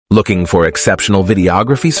Looking for exceptional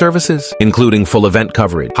videography services, including full event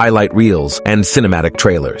coverage, highlight reels, and cinematic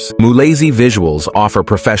trailers? Mulesi Visuals offer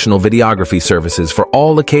professional videography services for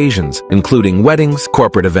all occasions, including weddings,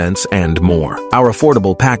 corporate events, and more. Our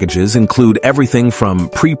affordable packages include everything from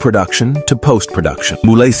pre-production to post-production.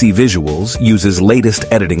 Mulesi Visuals uses latest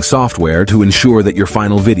editing software to ensure that your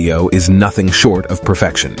final video is nothing short of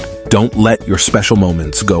perfection. Don't let your special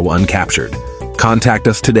moments go uncaptured. Contact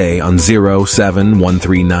us today on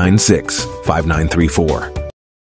 071396 5934.